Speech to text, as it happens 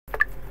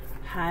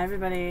Hi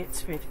everybody, it's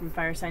Faith from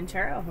Firesign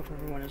Tarot. Hope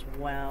everyone is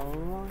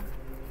well.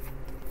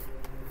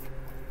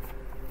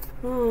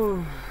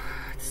 Ooh,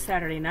 it's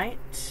Saturday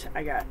night.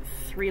 I got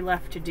 3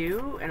 left to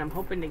do, and I'm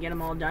hoping to get them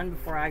all done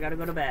before I gotta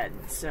go to bed.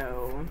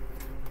 So,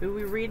 who are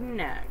we reading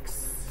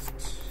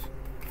next?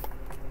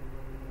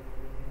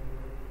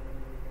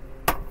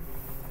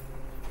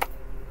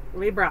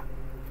 Libra,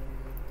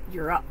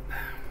 you're up.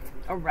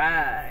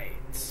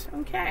 Alright,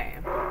 okay.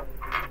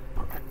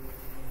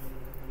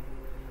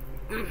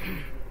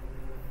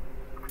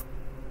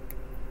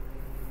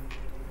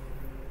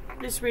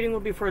 This reading will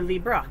be for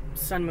Libra,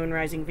 Sun, Moon,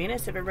 Rising,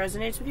 Venus. If it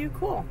resonates with you,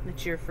 cool.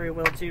 It's your free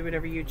will to do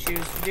whatever you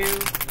choose to do.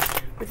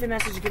 With the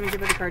message given to you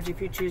by the cards,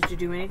 if you choose to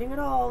do anything at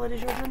all, it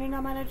is your journey,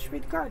 not mine. I just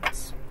read the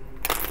cards.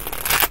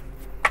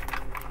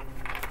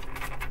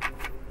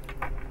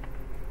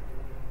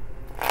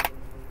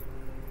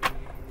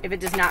 If it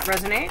does not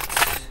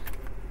resonate,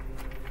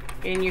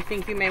 and you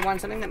think you may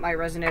want something that might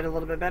resonate a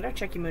little bit better,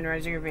 check your Moon,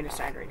 Rising, or Venus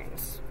sign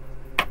readings.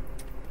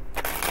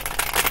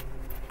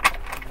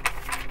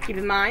 Keep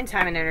in mind,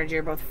 time and energy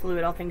are both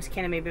fluid. All things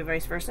can and maybe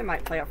vice versa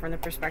might play out from the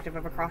perspective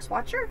of a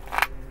cross-watcher.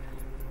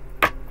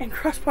 And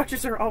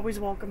cross-watchers are always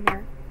welcome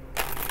here.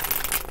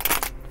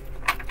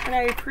 And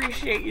I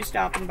appreciate you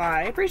stopping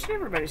by. I appreciate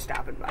everybody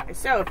stopping by.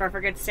 So, if I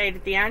forget to say it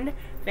at the end,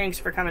 thanks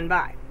for coming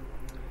by.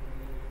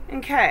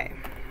 Okay.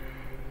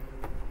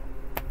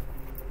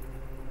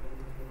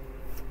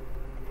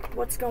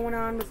 What's going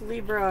on with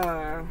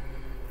Libra?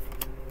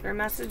 Their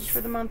message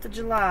for the month of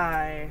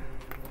July.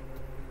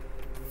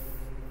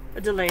 A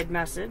delayed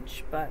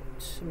message, but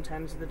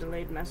sometimes the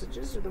delayed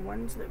messages are the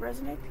ones that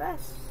resonate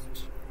best.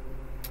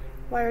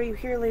 Why are you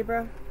here,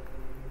 Libra?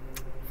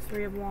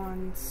 3 of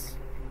Wands.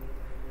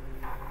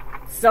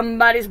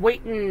 Somebody's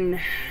waiting.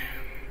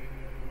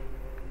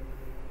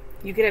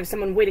 You could have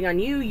someone waiting on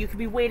you. You could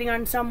be waiting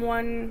on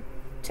someone.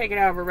 Take it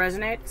however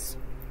resonates.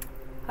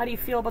 How do you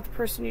feel about the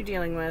person you're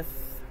dealing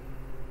with?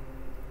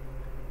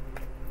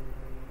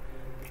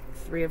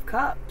 3 of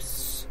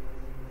Cups.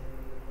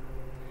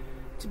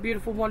 It's a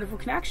beautiful, wonderful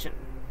connection.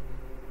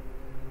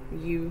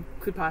 You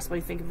could possibly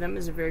think of them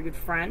as a very good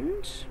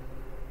friend.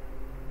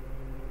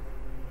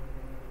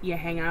 You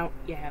hang out,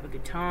 you have a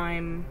good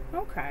time.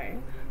 Okay.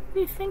 What do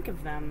you think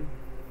of them?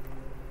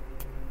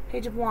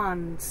 Page of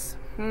Wands.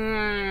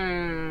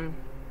 They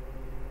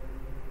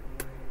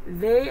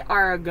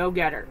are a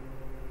go-getter.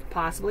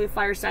 Possibly a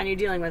fire sign you're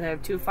dealing with. I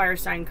have 2 fire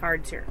sign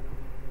cards here.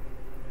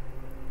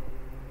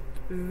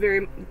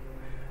 They're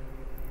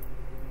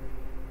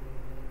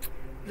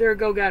a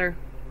go-getter.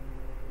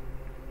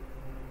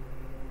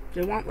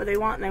 They want what they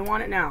want, and they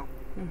want it now.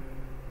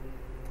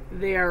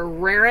 They are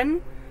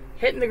raring,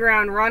 hitting the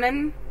ground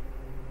running.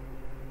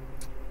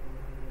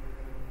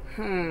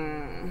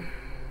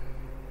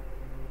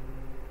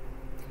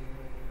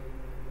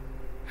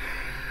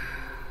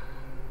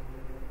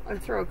 I'll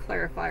throw a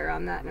clarifier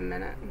on that in a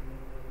minute.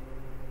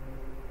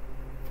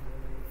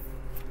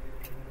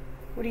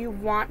 What do you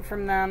want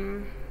from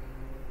them?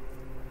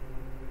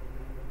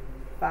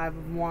 5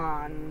 of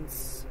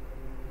Wands.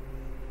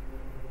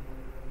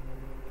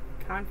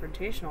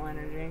 Confrontational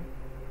energy.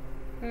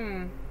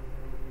 I'm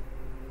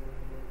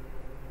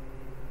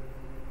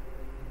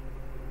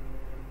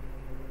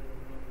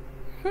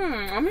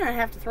gonna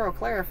have to throw a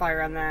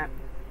clarifier on that.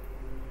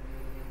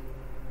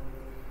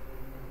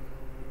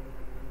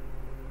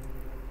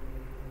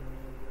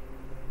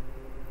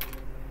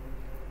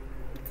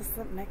 It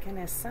doesn't make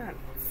any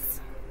sense.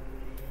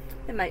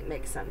 It might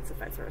make sense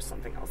if I throw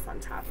something else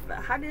on top of it.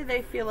 How do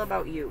they feel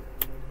about you?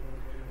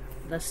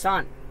 The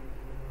Sun.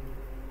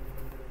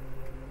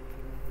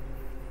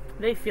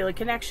 They feel a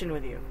connection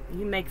with you.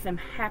 You make them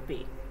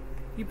happy.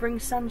 You bring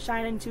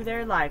sunshine into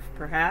their life,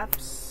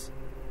 perhaps.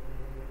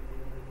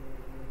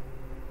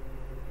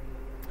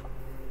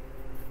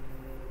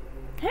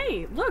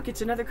 Hey, look,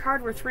 it's another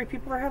card where 3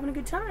 people are having a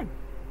good time.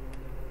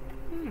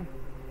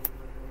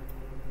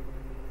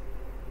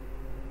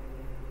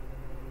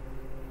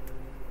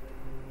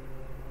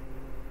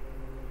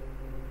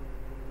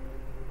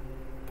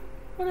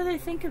 What do they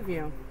think of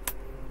you?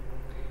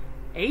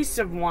 Ace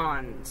of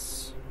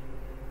Wands.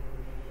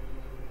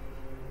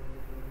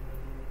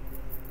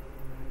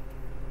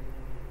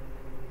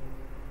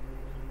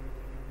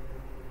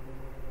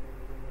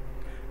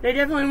 They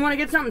definitely want to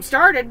get something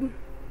started.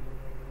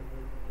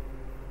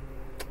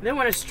 They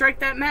want to strike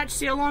that match,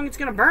 see how long it's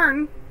going to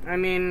burn. I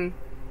mean,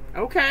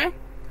 okay.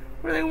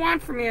 What do they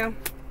want from you?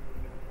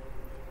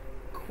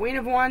 Queen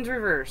of Wands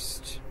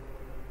reversed.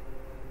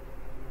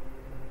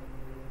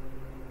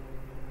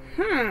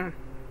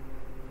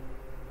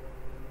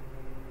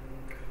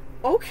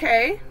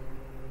 Okay.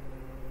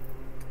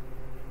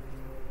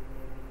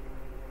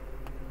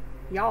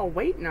 Y'all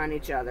waiting on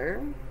each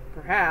other,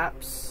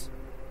 perhaps.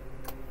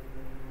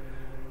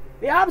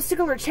 The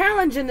obstacle or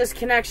challenge in this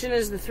connection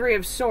is the 3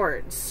 of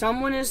Swords.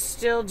 Someone is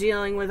still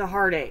dealing with a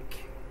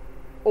heartache.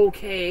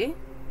 Okay.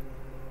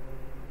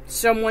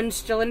 Someone's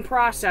still in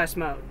process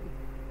mode.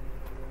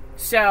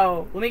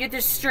 So, let me get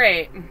this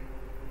straight.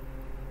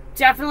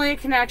 Definitely a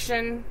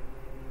connection.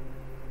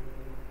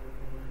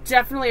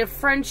 definitely a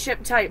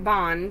friendship type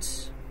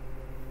bond.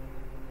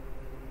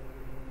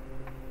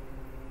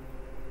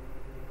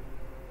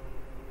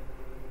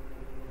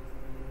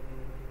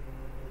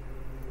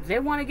 They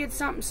want to get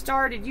something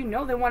started. You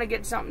know they want to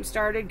get something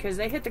started because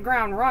they hit the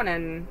ground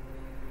running.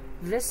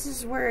 This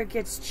is where it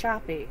gets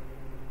choppy.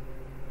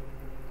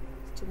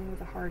 It's dealing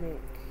with a heartache.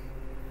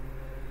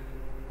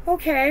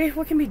 Okay,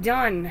 what can be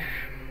done?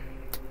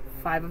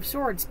 5 of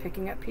Swords,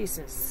 picking up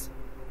pieces.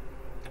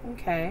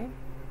 Okay.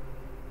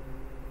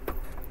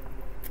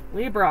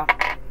 Libra.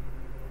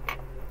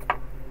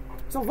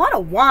 There's a lot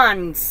of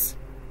wands.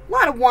 A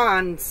lot of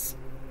wands.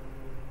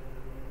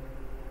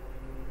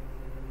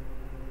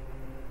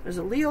 There's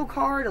a Leo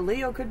card. A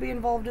Leo could be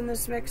involved in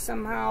this mix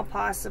somehow,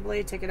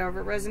 possibly. Take it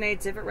over. It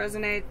resonates, if it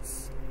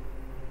resonates.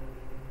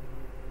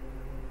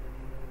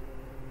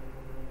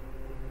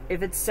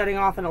 If it's setting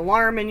off an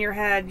alarm in your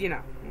head, you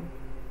know.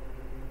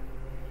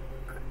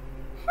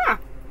 Huh.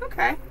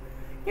 Okay.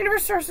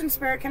 Universe, Source, and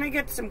Spirit, can I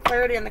get some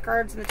clarity on the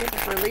cards and the table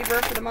for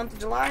Libra for the month of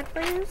July,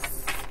 please?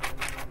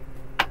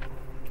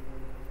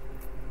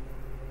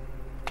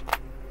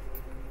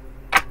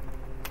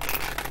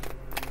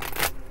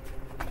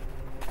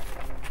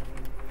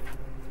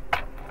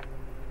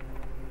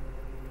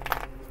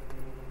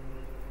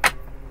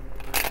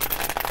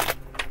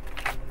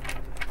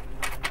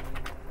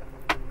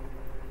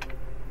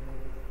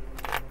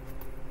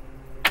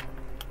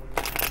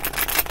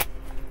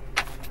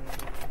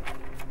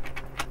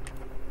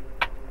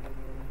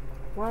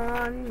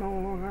 One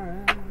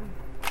more.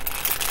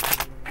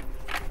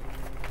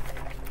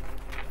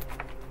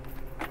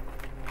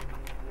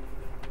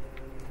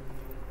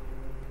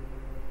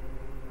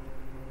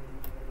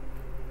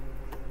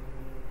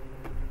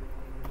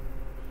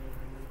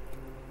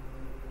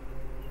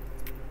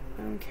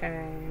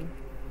 Okay.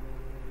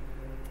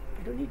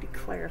 I don't need to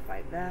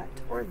clarify that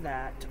or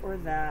that or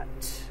that.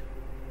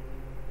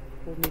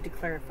 We'll need to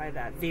clarify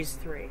that. These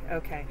 3.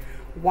 Okay.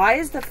 Why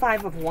is the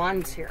 5 of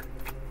Wands here?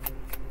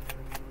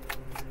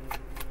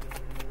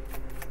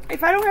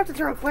 If I don't have to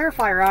throw a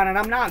clarifier on it,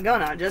 I'm not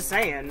gonna. Just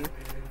saying.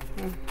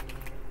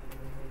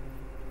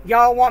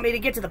 Y'all want me to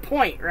get to the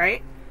point,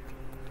 right?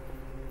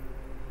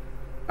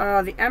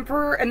 The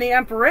Emperor and the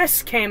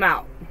Empress came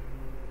out.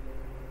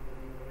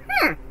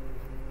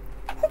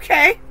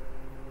 Okay.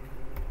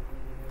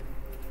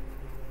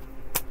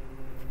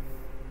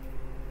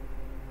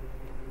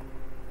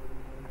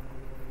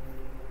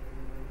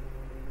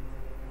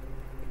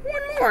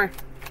 One more.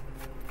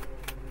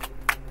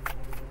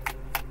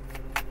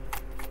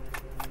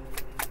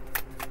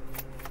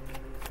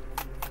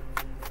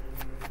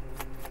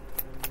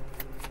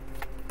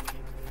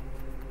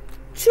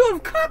 Two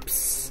of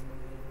Cups.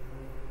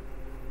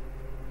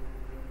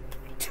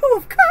 2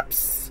 of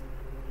Cups.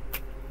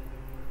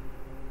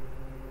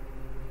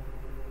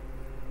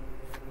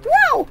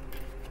 Wow.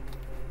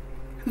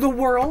 The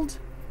World.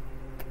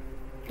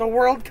 The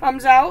World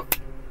comes out.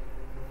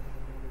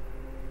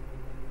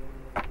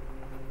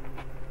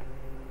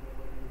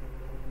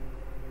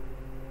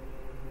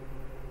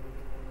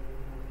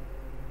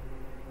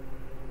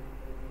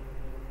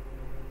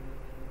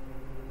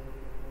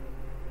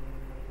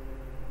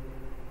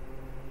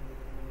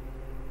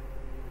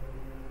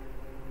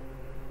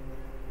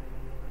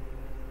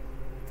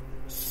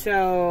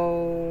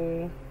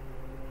 So,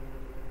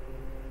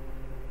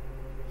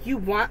 you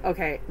want,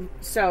 okay,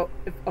 so,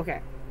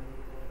 okay,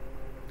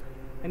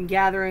 I'm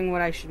gathering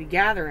what I should be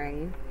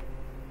gathering.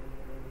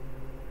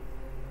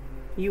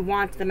 You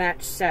want the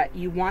match set,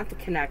 you want the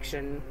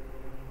connection,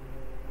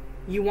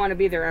 you want to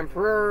be their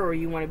Emperor, or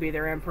you want to be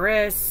their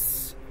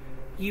Empress,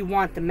 you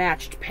want the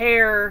matched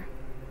pair,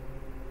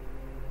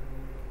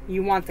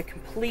 you want the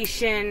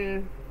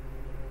completion.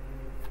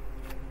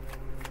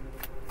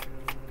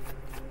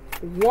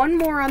 One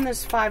more on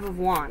this 5 of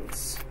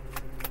Wands.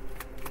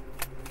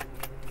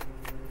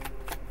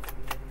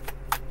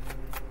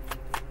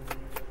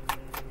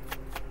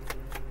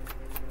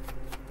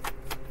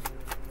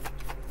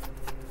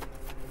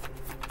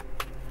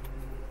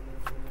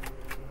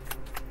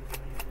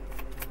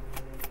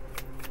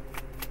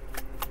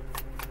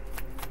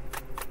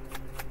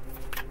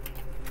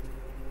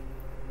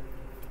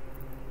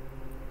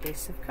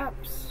 Ace of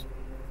Cups.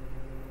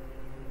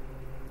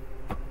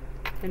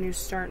 The new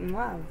start in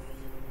love.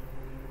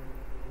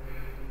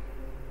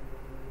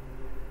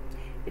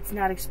 It's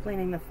not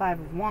explaining the 5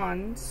 of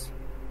Wands.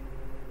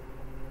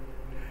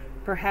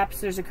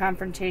 Perhaps there's a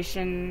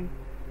confrontation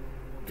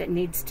that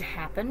needs to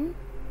happen.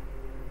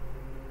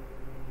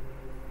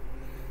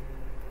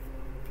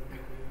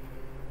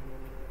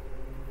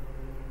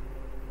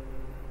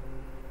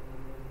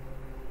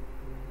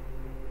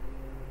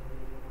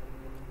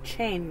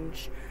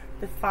 Change.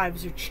 The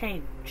 5s are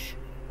change.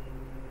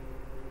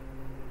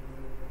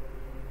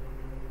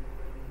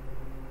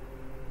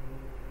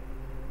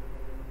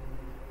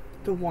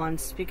 The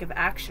Wands speak of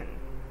action.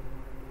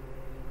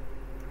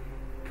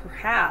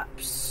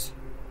 Perhaps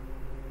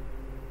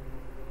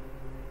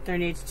there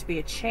needs to be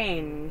a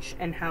change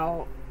in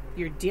how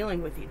you're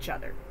dealing with each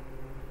other,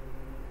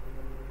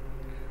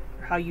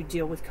 or how you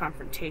deal with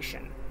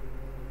confrontation.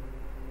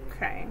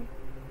 Okay.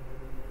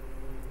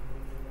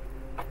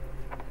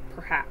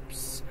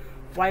 Perhaps.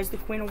 Why is the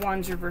Queen of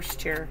Wands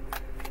reversed here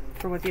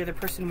for what the other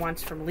person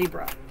wants from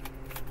Libra?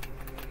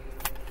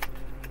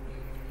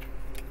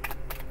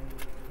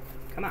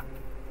 Come on.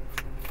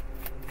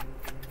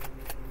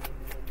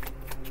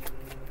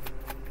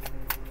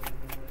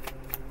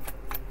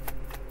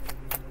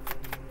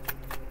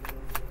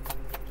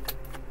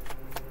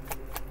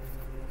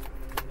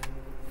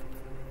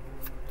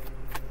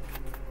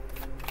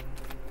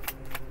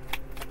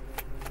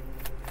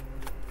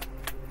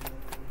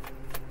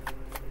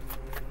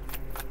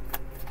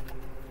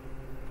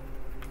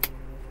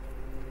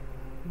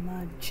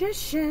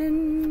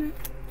 Magician.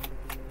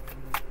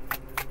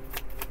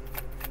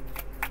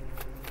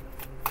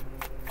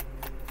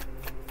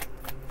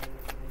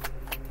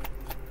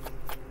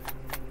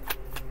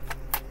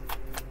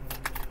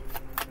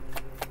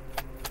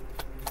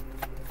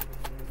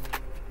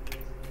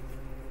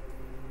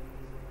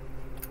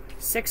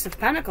 Six of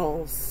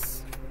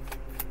Pentacles.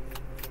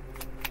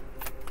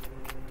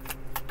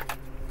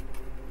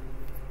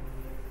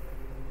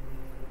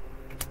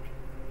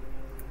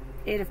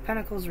 Eight of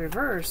Pentacles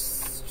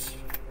reversed.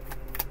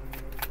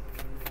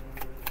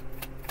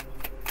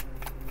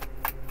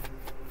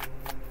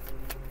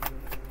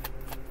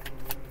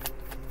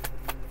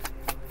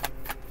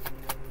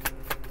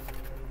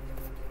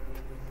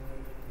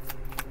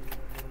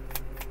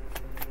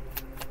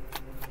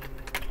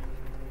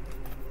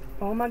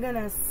 Oh my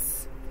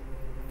goodness.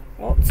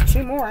 Well, it's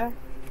two more.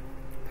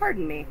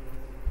 Pardon me.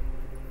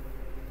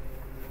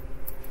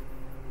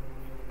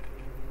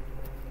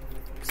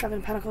 Seven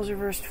of Pentacles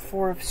reversed,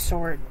 Four of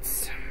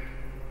Swords.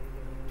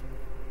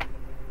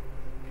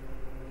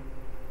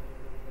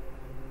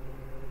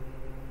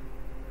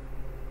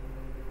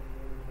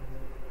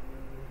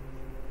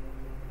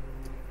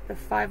 The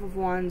Five of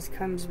Wands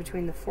comes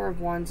between the Four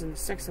of Wands and the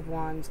Six of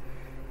Wands.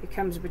 It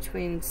comes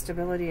between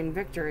stability and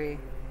victory.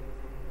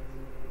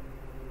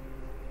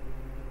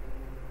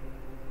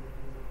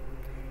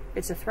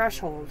 It's a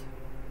threshold.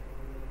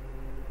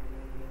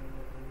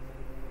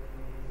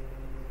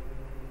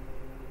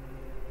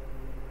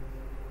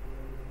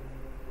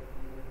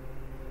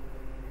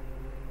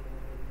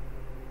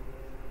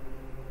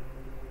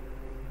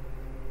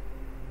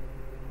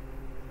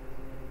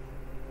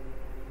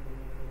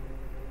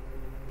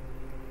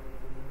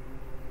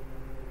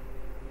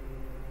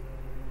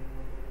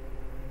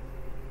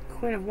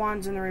 Queen of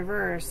Wands in the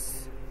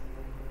reverse.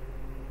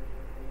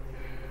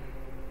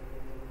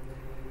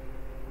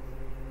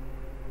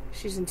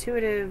 She's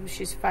intuitive,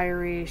 she's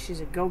fiery, she's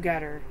a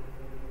go-getter.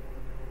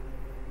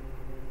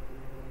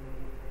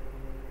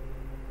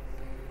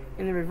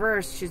 In the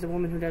reverse, she's a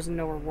woman who doesn't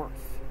know her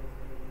worth.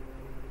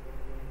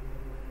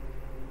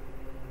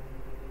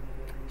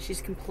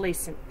 She's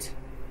complacent.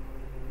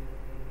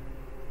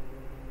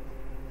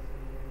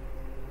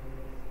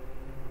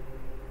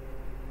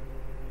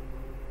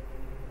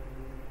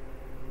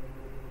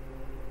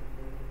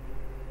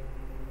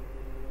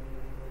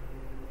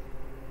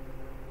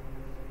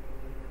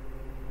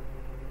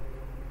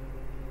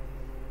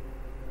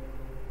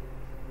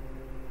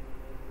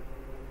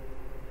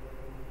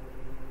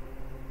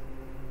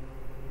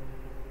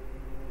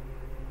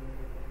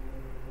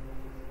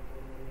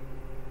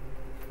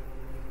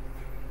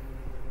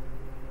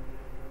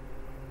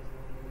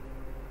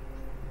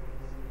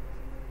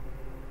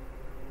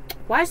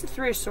 Why is the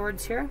Three of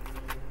Swords here?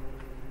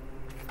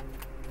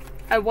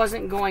 I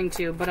wasn't going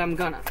to, but I'm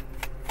gonna.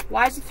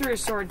 Why is the Three of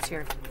Swords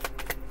here?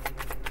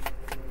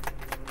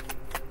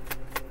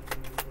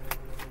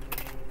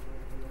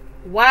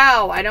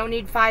 Wow, I don't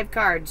need 5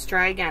 cards.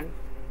 Try again.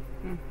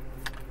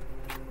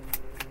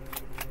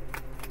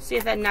 See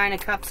if that Nine of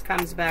Cups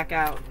comes back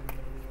out.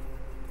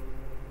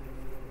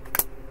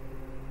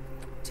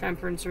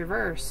 Temperance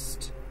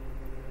reversed.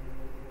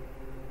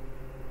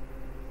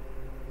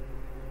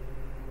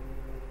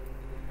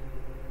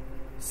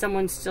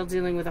 Someone's still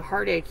dealing with a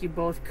heartache. You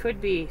both could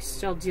be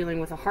still dealing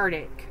with a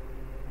heartache.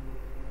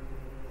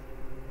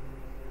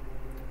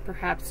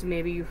 Perhaps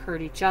maybe you hurt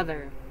each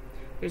other.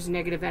 There's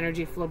negative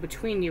energy flow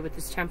between you with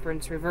this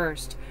Temperance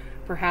reversed.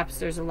 Perhaps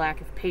there's a lack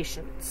of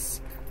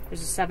patience.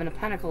 There's a Seven of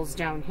Pentacles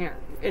down here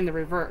in the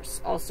reverse.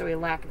 Also a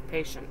lack of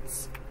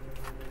patience.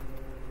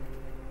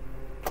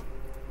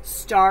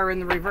 Star in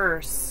the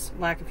reverse.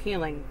 Lack of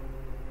healing.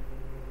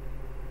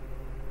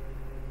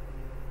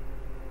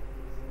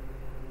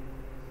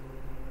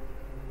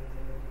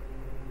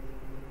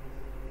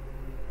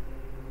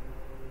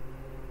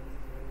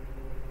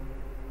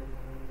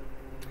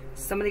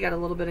 Somebody got a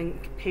little bit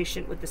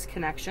impatient with this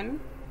connection.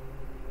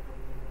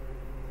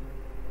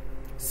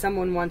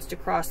 Someone wants to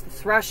cross the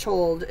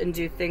threshold and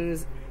do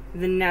things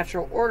the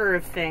natural order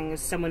of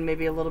things. Someone may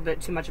be a little bit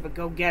too much of a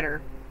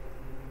go-getter.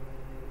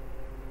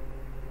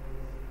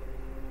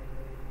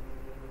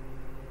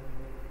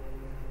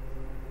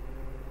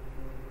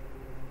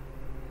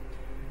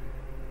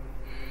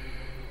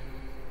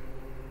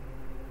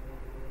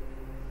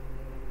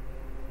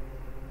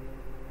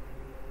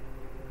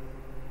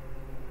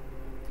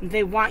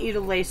 They want you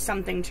to lay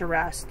something to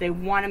rest. They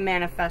want to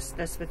manifest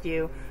this with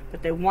you,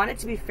 but they want it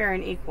to be fair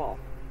and equal.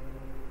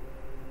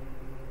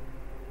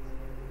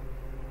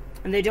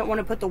 And they don't want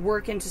to put the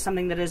work into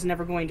something that is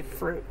never going to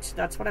fruit.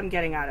 That's what I'm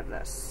getting out of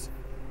this.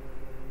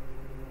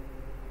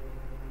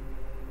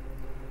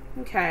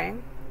 Okay.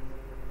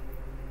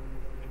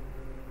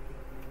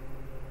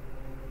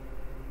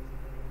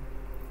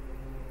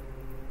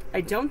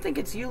 I don't think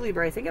it's you,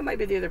 Libra. I think it might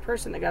be the other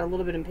person that got a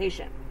little bit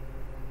impatient.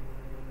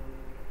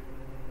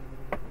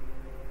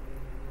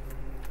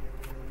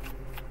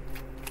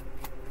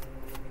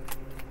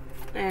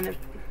 And it,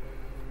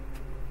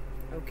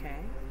 okay.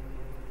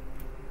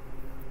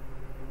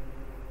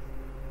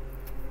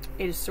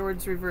 Eight of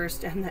Swords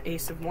reversed and the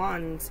Ace of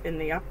Wands in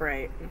the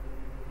upright.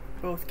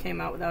 Both came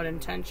out without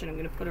intention. I'm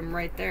going to put them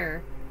right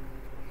there.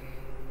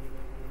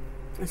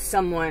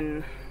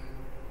 Someone,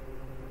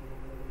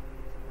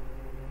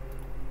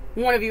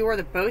 one of you or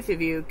the both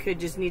of you, could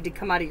just need to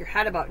come out of your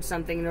head about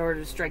something in order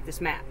to strike this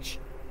match.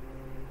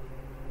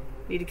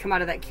 Need to come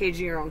out of that cage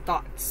of your own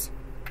thoughts.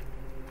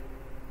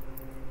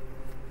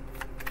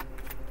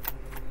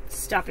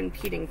 Stop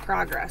impeding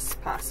progress,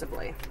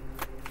 possibly.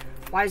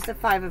 Why is the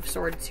Five of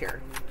Swords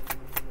here?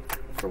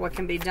 For what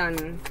can be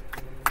done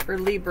for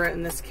Libra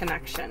in this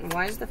connection.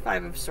 Why is the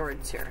Five of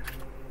Swords here?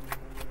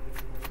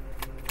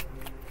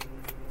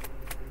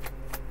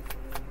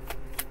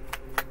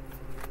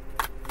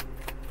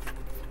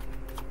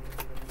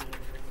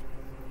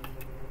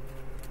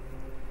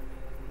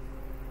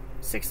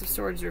 Six of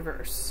Swords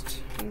reversed.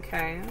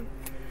 Okay.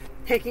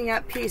 Picking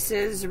up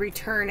pieces,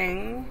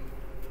 returning.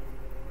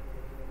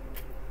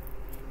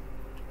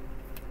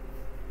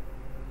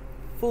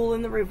 Fool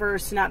in the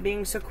reverse, not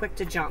being so quick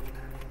to jump.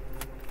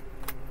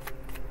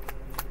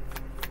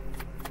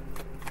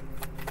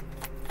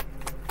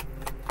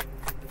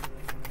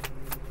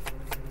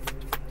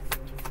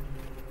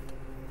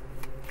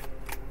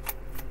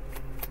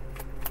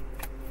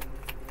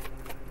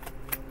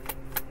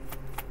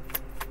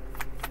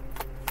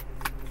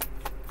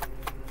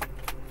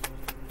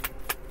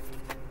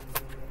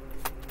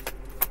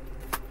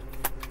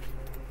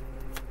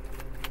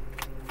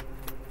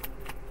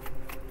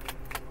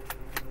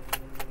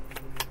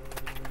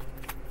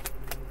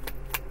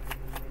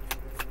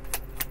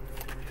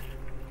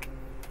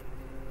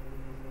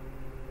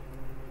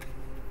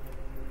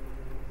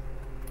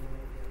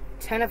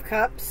 Ten of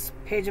Cups,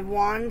 Page of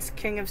Wands,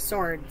 King of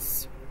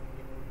Swords.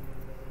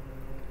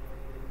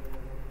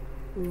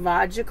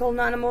 Logical,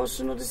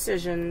 non-emotional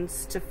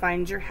decisions to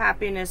find your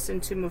happiness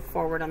and to move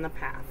forward on the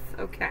path.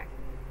 Okay.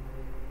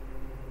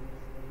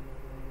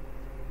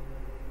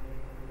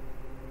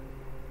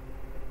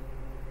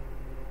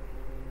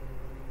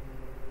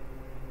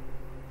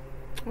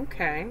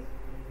 Okay.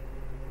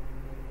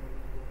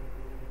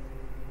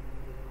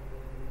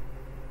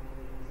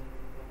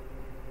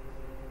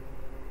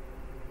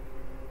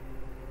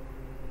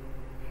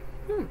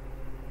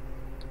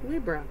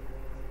 Libra,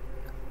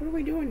 what are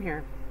we doing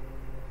here?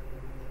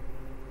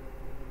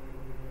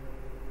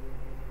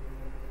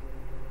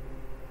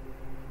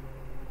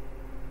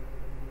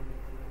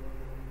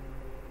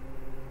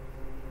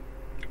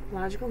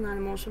 Logical,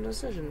 non-emotional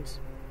decisions.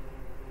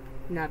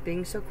 Not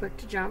being so quick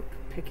to jump,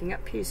 picking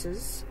up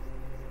pieces.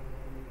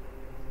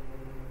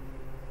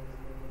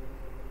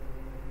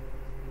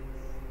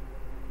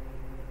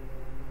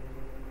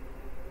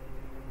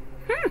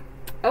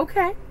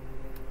 Okay.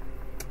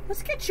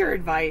 Let's get your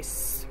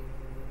advice.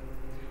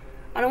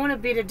 I don't want to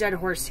beat a dead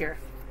horse here.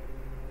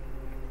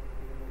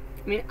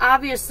 I mean,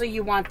 obviously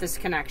you want this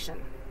connection.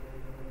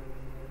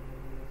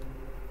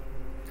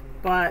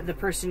 But the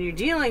person you're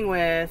dealing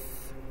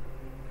with,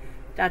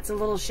 that's a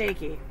little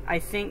shaky. I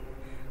think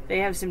they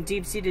have some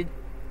deep-seated...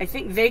 I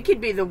think they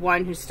could be the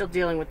one who's still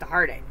dealing with the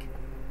heartache.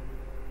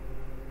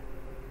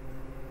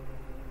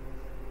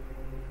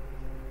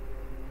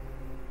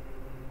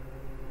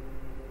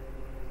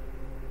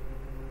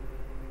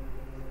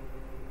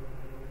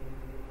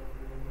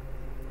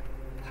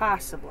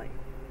 Possibly.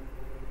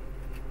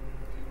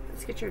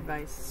 Let's get your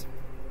advice.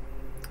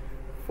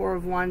 Four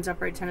of Wands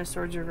upright, Ten of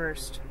Swords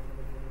reversed.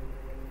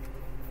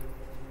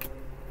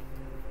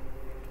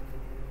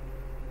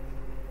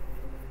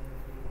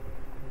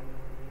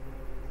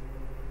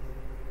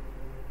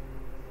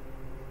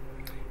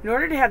 In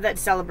order to have that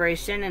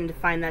celebration and to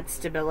find that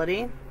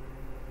stability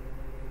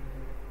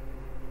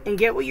and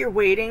get what you're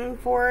waiting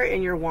for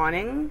and you're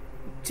wanting,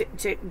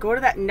 to go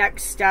to that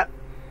next step,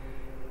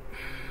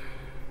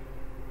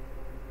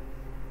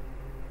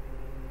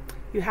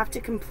 you have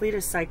to complete a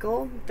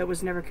cycle that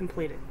was never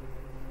completed.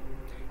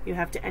 You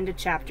have to end a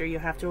chapter. You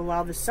have to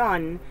allow the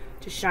sun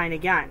to shine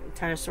again.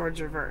 Ten of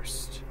Swords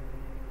reversed.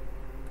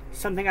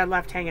 Something I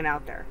left hanging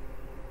out there.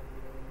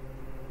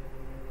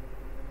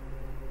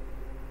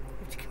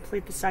 You have to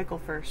complete the cycle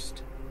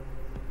first.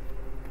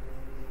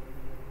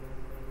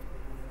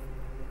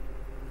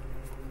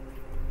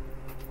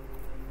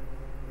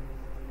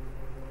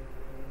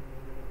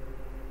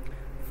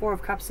 Four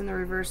of Cups in the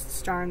reverse, the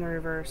Star in the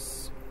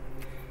reverse.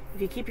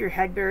 If you keep your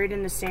head buried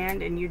in the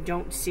sand and you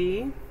don't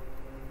see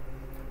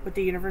what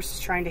the universe is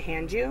trying to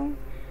hand you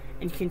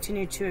and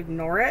continue to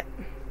ignore it,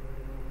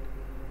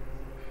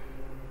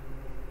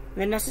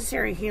 the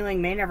necessary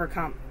healing may never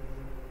come.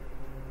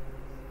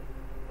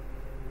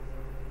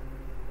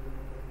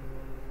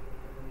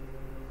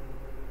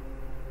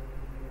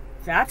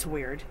 That's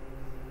weird.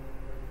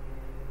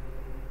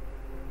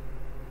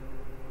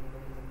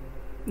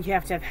 You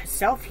have to have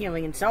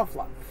self-healing and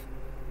self-love.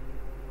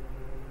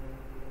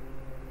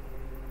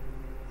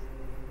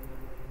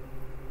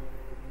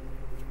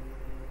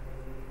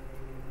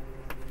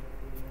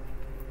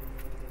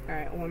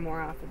 Alright, one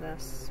more off of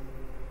this.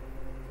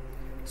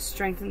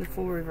 Strengthen the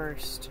Fool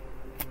reversed.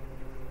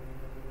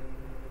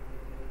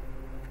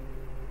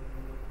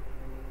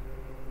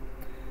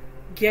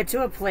 Get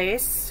to a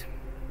place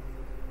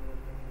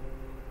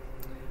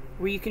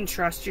where you can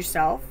trust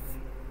yourself.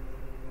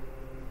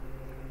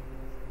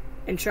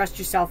 And trust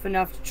yourself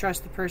enough to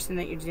trust the person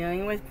that you're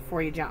dealing with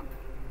before you jump.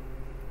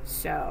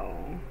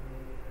 So,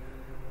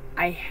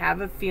 I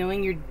have a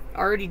feeling you're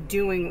already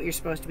doing what you're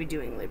supposed to be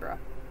doing, Libra.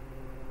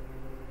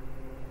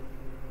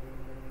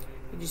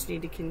 You just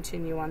need to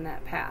continue on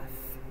that path.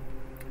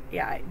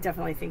 Yeah, I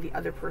definitely think the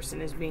other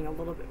person is being a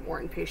little bit more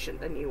impatient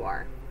than you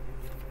are.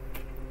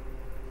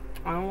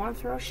 I don't want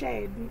to throw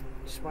shade.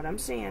 Just what I'm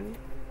seeing.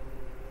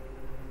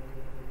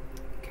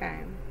 Okay.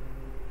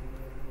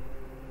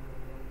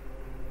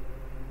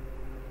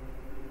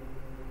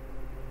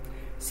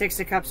 Six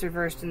of Cups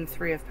reversed and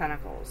Three of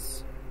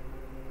Pentacles.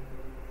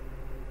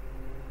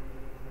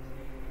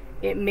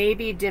 It may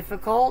be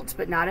difficult,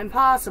 but not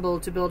impossible,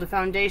 to build a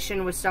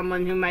foundation with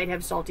someone who might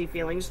have salty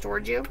feelings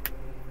towards you.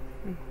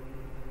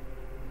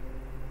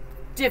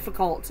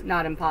 Difficult,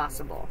 not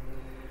impossible.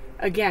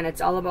 Again,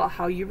 it's all about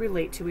how you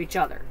relate to each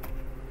other.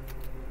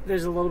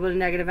 There's a little bit of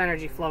negative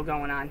energy flow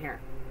going on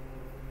here.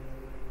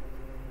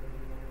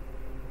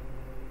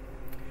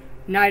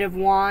 Knight of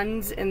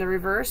Wands in the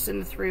reverse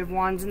and the Three of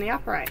Wands in the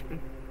upright.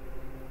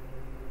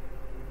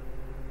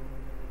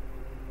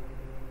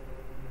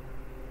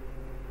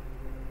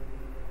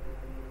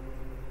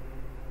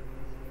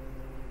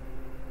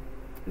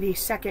 The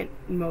second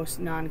most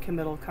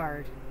non-committal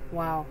card.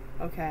 Wow,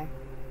 okay.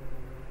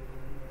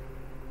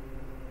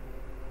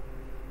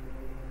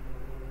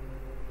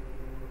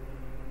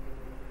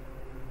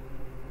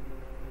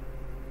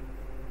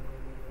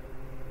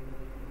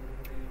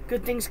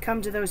 Good things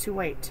come to those who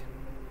wait.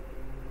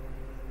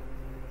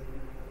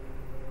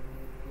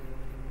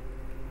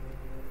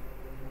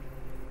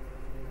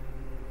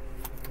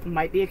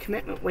 Might be a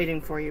commitment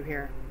waiting for you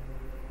here.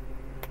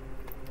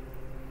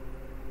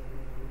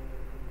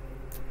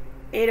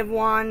 Eight of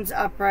Wands,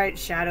 upright,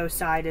 shadow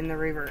side in the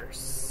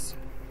reverse.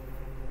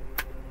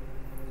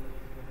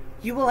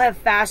 You will have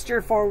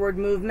faster forward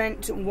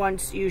movement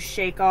once you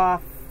shake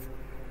off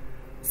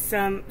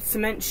some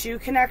cement shoe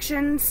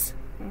connections.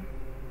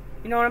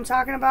 You know what I'm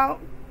talking about?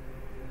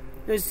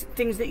 Those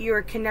things that you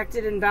are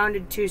connected and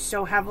bounded to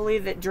so heavily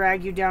that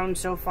drag you down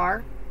so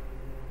far.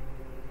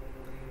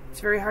 It's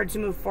very hard to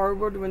move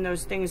forward when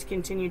those things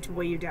continue to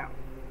weigh you down.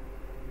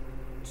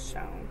 So,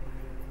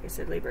 like I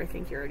said, Libra, I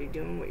think you're already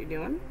doing what you're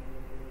doing.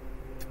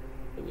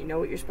 And you know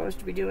what you're supposed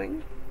to be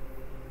doing.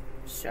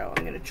 So,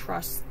 I'm going to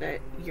trust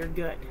that you're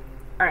good.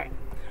 Alright.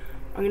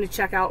 I'm going to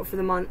check out for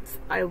the month.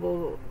 I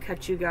will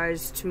catch you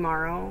guys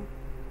tomorrow.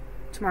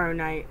 Tomorrow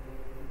night.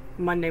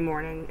 Monday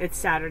morning. It's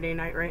Saturday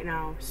night right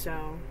now.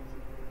 So,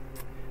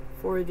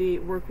 for the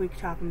work week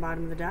top and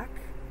bottom of the deck.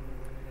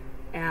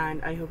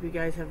 And I hope you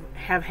guys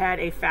have had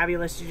a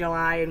fabulous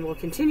July and will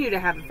continue to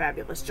have a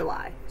fabulous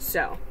July.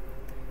 So,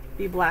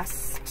 be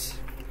blessed.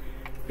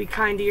 Be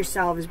kind to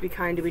yourselves. Be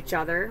kind to each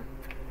other.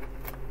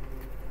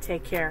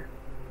 Take care.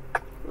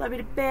 Love you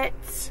to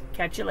bits.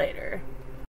 Catch you later.